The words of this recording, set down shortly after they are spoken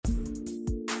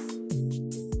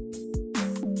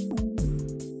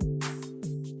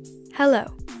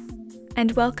Hello,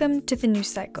 and welcome to the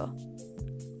News Cycle.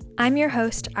 I'm your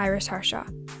host, Iris Harshaw.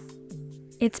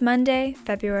 It's Monday,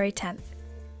 February 10th.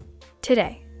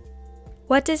 Today,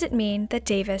 what does it mean that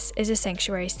Davis is a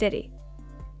sanctuary city?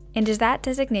 And is that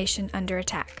designation under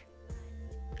attack?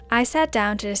 I sat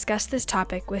down to discuss this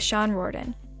topic with Sean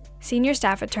Riordan, Senior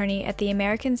Staff Attorney at the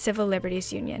American Civil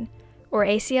Liberties Union, or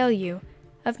ACLU,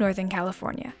 of Northern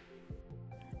California.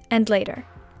 And later,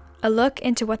 a look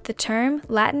into what the term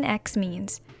Latinx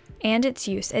means and its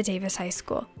use at Davis High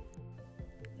School.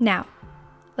 Now,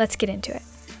 let's get into it.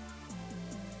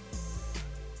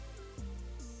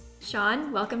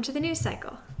 Sean, welcome to the News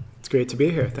Cycle. It's great to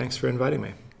be here. Thanks for inviting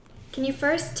me. Can you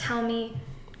first tell me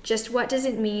just what does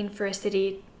it mean for a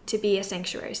city to be a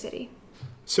sanctuary city?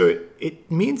 So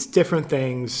it means different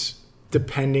things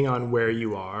depending on where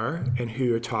you are and who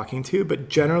you're talking to, but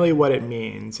generally what it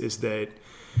means is that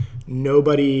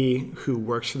nobody who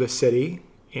works for the city,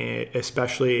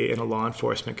 especially in a law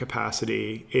enforcement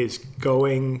capacity, is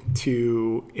going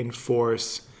to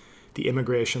enforce the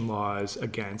immigration laws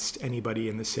against anybody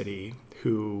in the city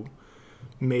who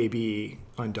may be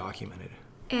undocumented.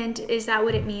 And is that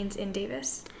what it means in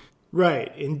Davis?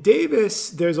 Right. In Davis,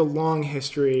 there's a long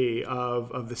history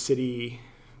of the city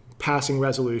passing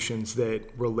resolutions that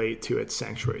relate to its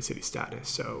sanctuary city status.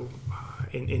 So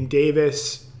in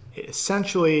Davis,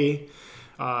 essentially,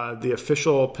 the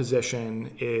official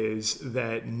position is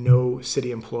that no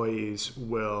city employees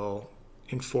will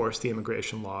enforce the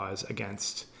immigration laws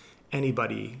against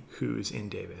anybody who's in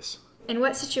Davis. In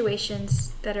what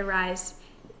situations that arise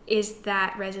is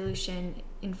that resolution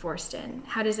enforced in?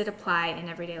 How does it apply in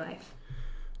everyday life?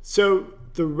 So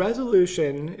the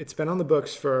resolution, it's been on the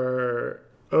books for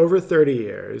over 30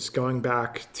 years, going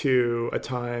back to a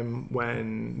time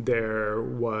when there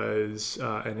was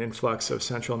an influx of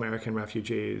Central American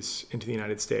refugees into the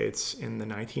United States in the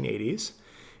 1980s.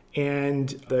 And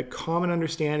the common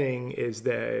understanding is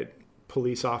that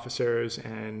police officers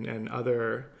and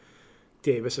other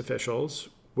Davis officials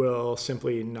will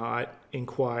simply not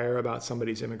inquire about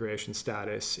somebody's immigration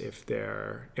status if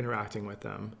they're interacting with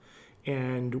them,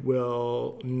 and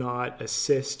will not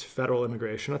assist federal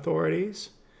immigration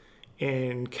authorities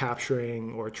in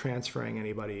capturing or transferring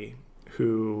anybody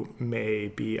who may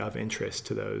be of interest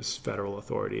to those federal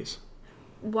authorities.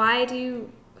 Why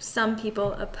do some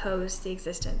people oppose the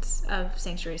existence of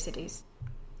sanctuary cities?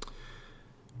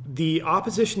 The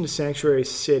opposition to sanctuary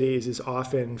cities is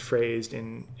often phrased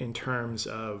in terms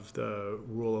of the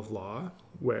rule of law,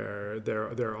 where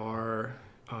there are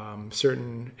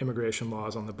certain immigration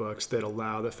laws on the books that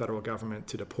allow the federal government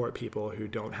to deport people who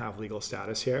don't have legal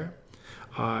status here.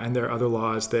 And there are other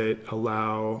laws that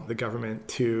allow the government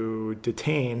to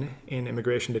detain in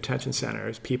immigration detention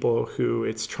centers people who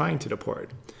it's trying to deport.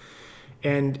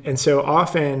 And so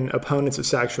often opponents of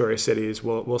sanctuary cities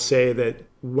will say that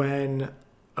when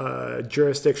a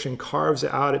jurisdiction carves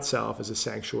out itself as a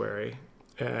sanctuary,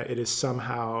 it is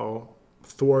somehow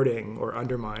thwarting or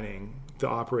undermining the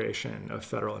operation of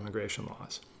federal immigration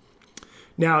laws.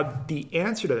 Now, the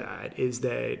answer to that is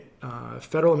that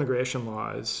federal immigration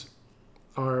laws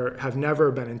have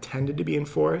never been intended to be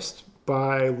enforced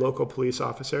by local police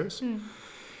officers.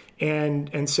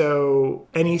 And so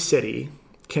any city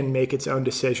can make its own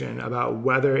decision about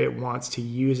whether it wants to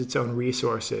use its own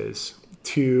resources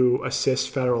to assist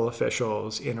federal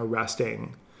officials in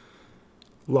arresting,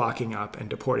 locking up, and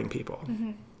deporting people.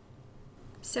 Mm-hmm.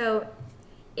 So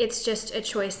it's just a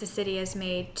choice the city has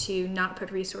made to not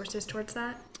put resources towards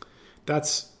that?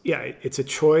 It's a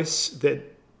choice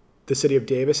that the city of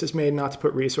Davis has made not to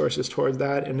put resources towards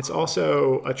that. And it's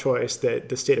also a choice that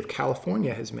the state of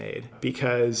California has made,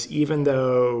 because even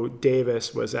though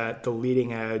Davis was at the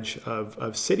leading edge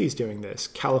of cities doing this,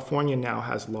 California now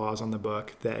has laws on the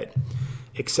book that,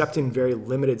 except in very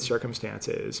limited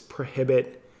circumstances,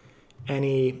 prohibit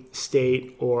any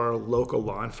state or local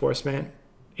law enforcement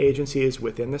agencies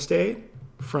within the state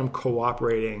from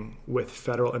cooperating with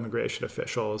federal immigration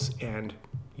officials and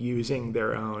using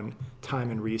their own time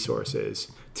and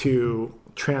resources to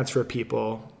transfer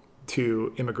people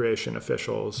to immigration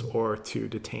officials or to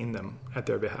detain them at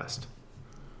their behest.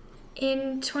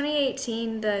 In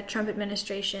 2018, the Trump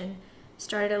administration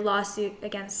started a lawsuit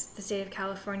against the state of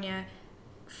California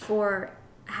for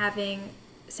having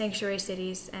sanctuary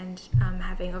cities and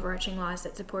having overarching laws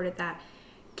that supported that.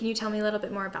 Can you tell me a little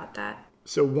bit more about that?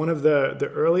 So one of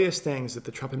the earliest things that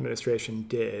the Trump administration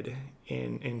did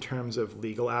in terms of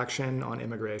legal action on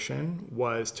immigration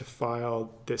was to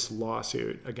file this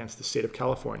lawsuit against the state of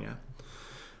California.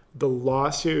 The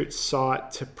lawsuit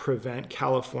sought to prevent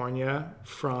California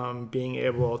from being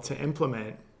able to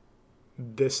implement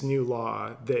this new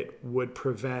law that would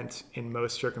prevent, in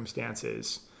most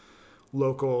circumstances,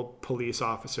 local police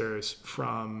officers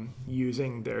from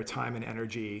using their time and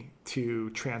energy to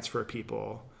transfer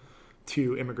people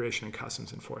to Immigration and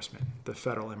Customs Enforcement, the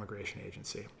federal immigration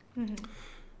agency. Mm-hmm.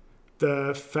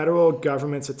 The federal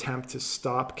government's attempt to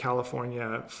stop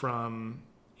California from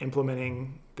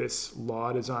implementing this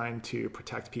law designed to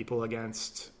protect people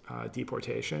against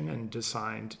deportation and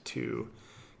designed to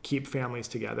keep families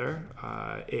together,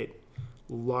 it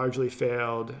largely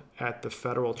failed at the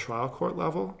federal trial court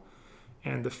level.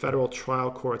 And the federal trial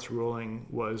court's ruling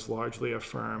was largely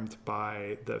affirmed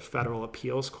by the federal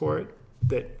appeals court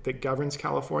that governs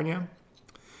California.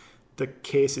 The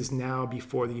case is now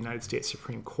before the United States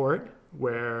Supreme Court,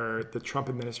 where the Trump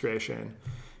administration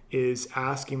is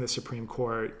asking the Supreme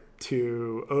Court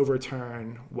to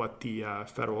overturn what the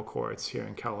federal courts here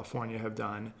in California have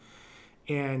done,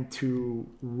 and to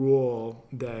rule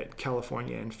that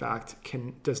California, in fact,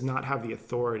 does not have the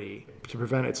authority to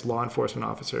prevent its law enforcement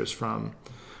officers from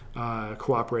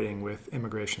cooperating with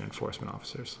immigration enforcement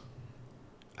officers.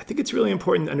 I think it's really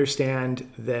important to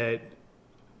understand that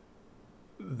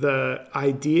the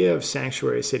idea of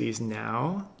sanctuary cities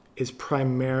now is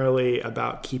primarily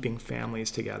about keeping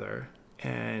families together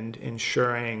and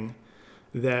ensuring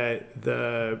that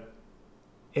the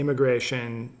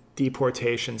immigration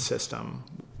deportation system,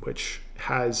 which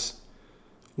has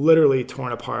literally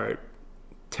torn apart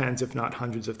tens, if not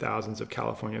hundreds of thousands of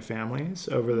California families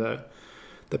over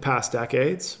the past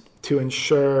decades, to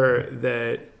ensure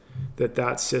that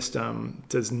system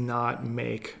does not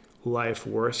make life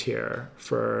worse here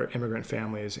for immigrant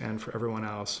families and for everyone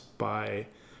else by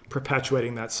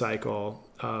perpetuating that cycle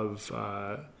of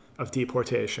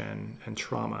deportation and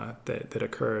trauma that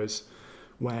occurs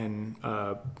when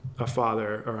a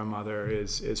father or a mother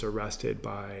is arrested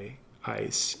by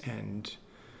ICE and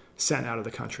sent out of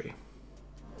the country.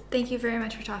 Thank you very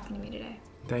much for talking to me today.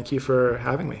 Thank you for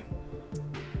having me.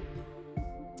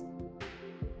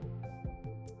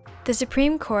 The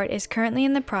Supreme Court is currently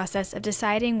in the process of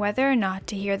deciding whether or not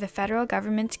to hear the federal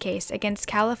government's case against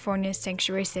California's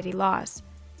sanctuary city laws.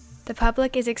 The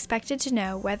public is expected to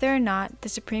know whether or not the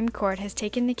Supreme Court has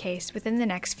taken the case within the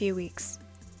next few weeks.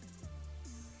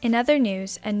 In other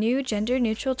news, a new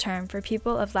gender-neutral term for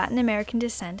people of Latin American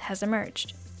descent has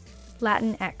emerged: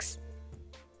 Latinx.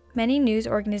 Many news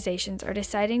organizations are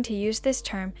deciding to use this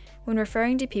term when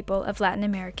referring to people of Latin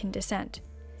American descent.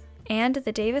 And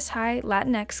the Davis High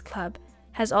Latinx Club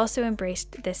has also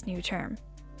embraced this new term.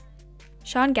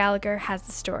 Sean Gallagher has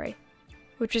the story,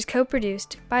 which was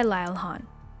co-produced by Lyle Hahn.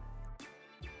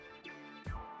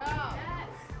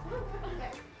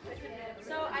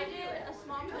 So I did a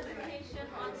small presentation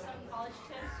on some college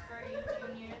tips for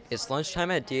juniors. It's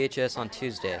lunchtime at DHS on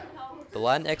Tuesday. The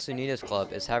Latinx Unidas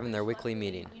Club is having their weekly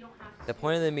meeting. The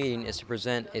point of the meeting is to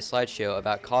present a slideshow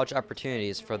about college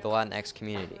opportunities for the Latinx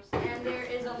community. And there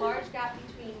is a large gap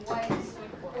between whites,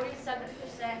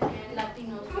 47%, and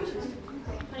Latinos, which is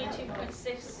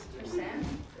 22.6%.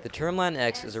 The term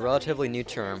Latinx is a relatively new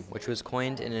term, which was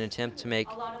coined in an attempt to make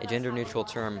a gender-neutral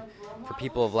term for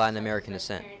people of Latin American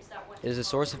descent. It is a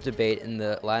source of debate in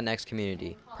the Latinx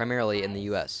community, primarily in the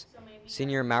U.S.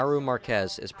 Senior Maru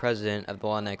Marquez is president of the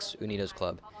Latinx Unidas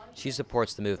Club. She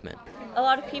supports the movement. A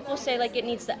lot of people say it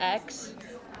needs the X,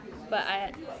 but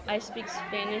I speak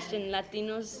Spanish and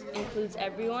Latinos includes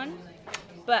everyone.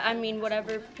 But I mean,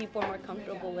 whatever people are more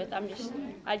comfortable with,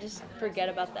 I just forget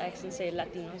about the X and say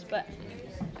Latinos, but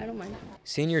I don't mind.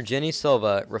 Senior Jenny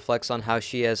Silva reflects on how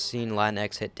she has seen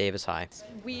Latinx hit Davis High.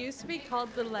 We used to be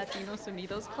called the Latinos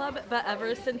Unidos Club, but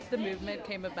ever since the movement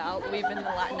came about, we've been the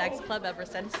Latinx Club ever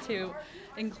since to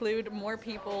include more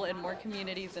people and more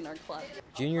communities in our club.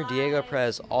 Junior Diego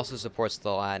Perez also supports the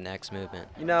Latinx movement.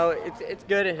 It's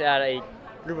good that a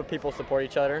group of people support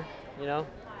each other,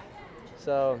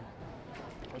 so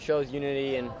it shows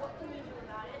unity and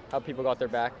how people got their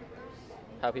back,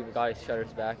 how people got each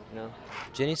other's back,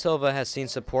 Jenny Silva has seen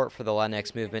support for the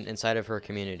Latinx movement inside of her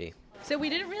community. So we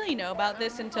didn't really know about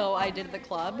this until I did the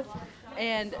club,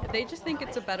 and they just think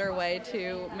it's a better way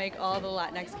to make all the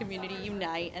Latinx community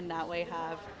unite and that way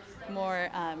have more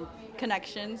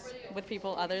connections with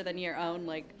people other than your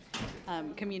own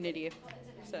community.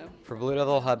 So for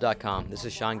BlueDevilHub.com, this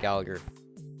is Sean Gallagher.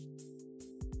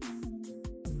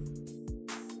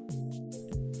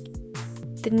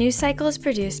 The news cycle is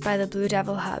produced by the Blue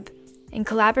Devil Hub in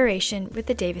collaboration with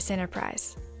the Davis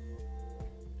Enterprise.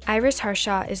 Iris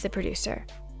Harshaw is the producer.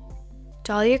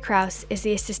 Dahlia Kraus is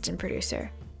the assistant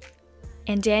producer.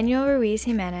 And Daniel Ruiz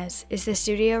Jimenez is the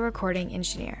studio recording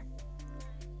engineer.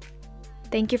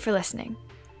 Thank you for listening.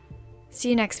 See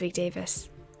you next week, Davis.